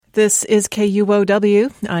This is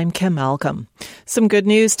KUOW. I'm Kim Malcolm. Some good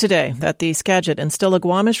news today that the Skagit and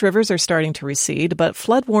Stillaguamish rivers are starting to recede, but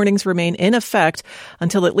flood warnings remain in effect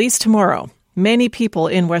until at least tomorrow. Many people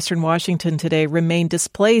in western Washington today remain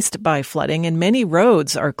displaced by flooding, and many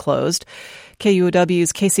roads are closed.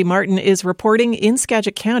 KUOW's Casey Martin is reporting in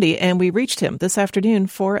Skagit County, and we reached him this afternoon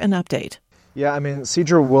for an update. Yeah, I'm in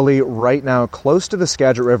Cedar-Woolley right now, close to the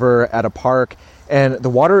Skagit River at a park, and the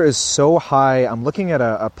water is so high. I'm looking at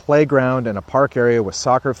a playground and a park area with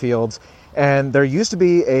soccer fields, and there used to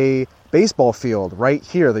be a baseball field right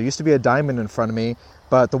here. There used to be a diamond in front of me,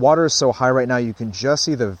 but the water is so high right now you can just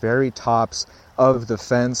see the very tops of the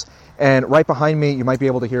fence. And right behind me, you might be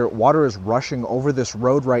able to hear water is rushing over this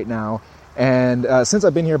road right now. And since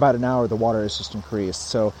I've been here about an hour, the water has just increased.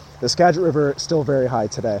 So the Skagit River is still very high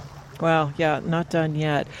today. Wow, yeah, not done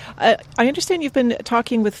yet. I understand you've been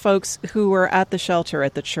talking with folks who are at the shelter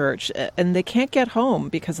at the church, and they can't get home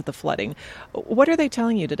because of the flooding. What are they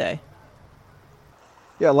telling you today?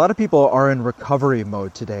 Yeah, a lot of people are in recovery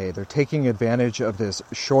mode today. They're taking advantage of this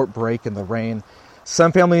short break in the rain.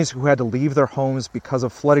 Some families who had to leave their homes because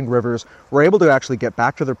of flooding rivers were able to actually get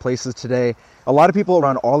back to their places today. A lot of people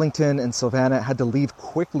around Arlington and Savannah had to leave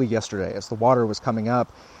quickly yesterday as the water was coming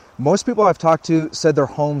up. Most people I've talked to said their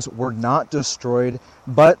homes were not destroyed,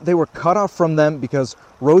 but they were cut off from them because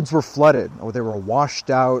roads were flooded, or they were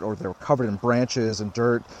washed out, or they were covered in branches and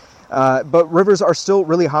dirt. But rivers are still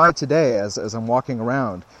really high today as I'm walking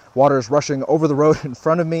around. Water is rushing over the road in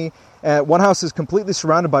front of me. One house is completely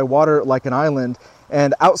surrounded by water like an island.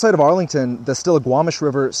 And outside of Arlington, the Stillaguamish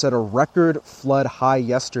River set a record flood high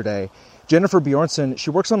yesterday. Jennifer Bjornson, she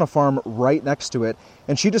works on a farm right next to it,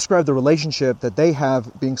 and she described the relationship that they have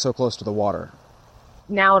being so close to the water.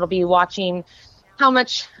 Now it'll be watching how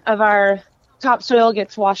much of our topsoil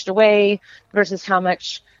gets washed away versus how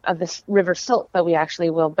much of this river silt that we actually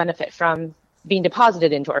will benefit from being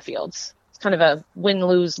deposited into our fields. It's kind of a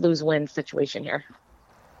win-lose, lose-win situation here.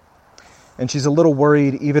 And she's a little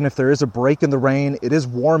worried even if there is a break in the rain. It is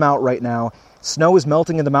warm out right now. Snow is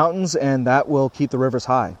melting in the mountains, and that will keep the rivers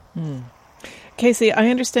high. Casey, I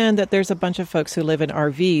understand that there's a bunch of folks who live in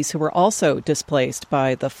RVs who are also displaced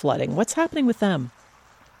by the flooding. What's happening with them?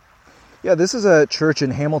 Yeah, this is a church in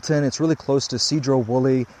Hamilton. It's really close to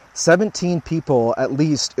Cedar-Woolley. 17 people at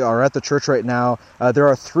least are at the church right now. There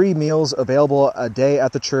are 3 meals available a day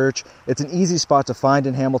at the church. It's an easy spot to find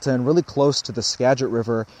in Hamilton, really close to the Skagit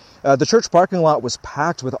River. The church parking lot was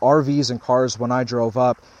packed with RVs and cars when I drove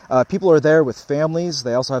up. People are there with families.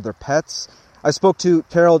 They also have their pets. I spoke to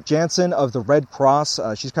Carol Jansen of the Red Cross.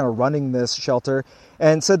 She's kind of running this shelter,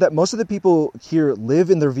 and said that most of the people here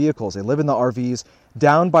live in their vehicles. They live in the RVs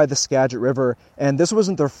down by the Skagit River, and this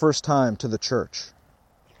wasn't their first time to the church.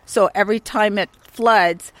 So every time it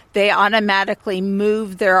floods, they automatically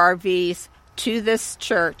move their RVs to this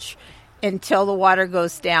church until the water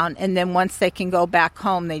goes down, and then once they can go back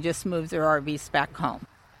home, they just move their RVs back home.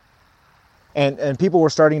 And people were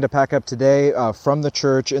starting to pack up today from the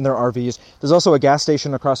church in their RVs. There's also a gas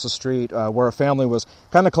station across the street where a family was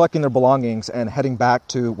kind of collecting their belongings and heading back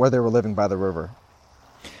to where they were living by the river.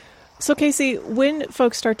 So, Casey, when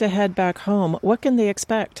folks start to head back home, what can they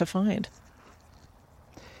expect to find?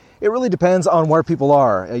 It really depends on where people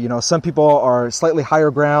are. Some people are slightly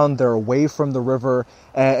higher ground, they're away from the river,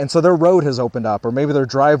 and so their road has opened up, or maybe their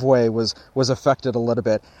driveway was affected a little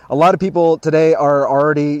bit. A lot of people today are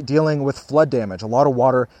already dealing with flood damage. A lot of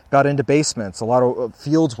water got into basements. A lot of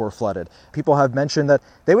fields were flooded. People have mentioned that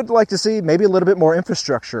they would like to see maybe a little bit more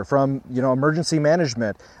infrastructure from, emergency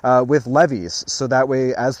management with levees, so that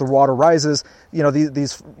way as the water rises,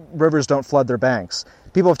 these rivers don't flood their banks.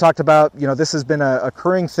 People have talked about, this has been a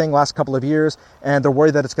occurring thing last couple of years, and they're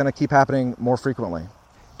worried that it's going to keep happening more frequently.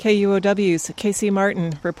 KUOW's Casey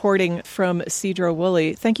Martin reporting from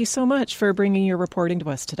Cedar-Woolley. Thank you so much for bringing your reporting to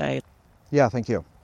us today. Yeah, thank you.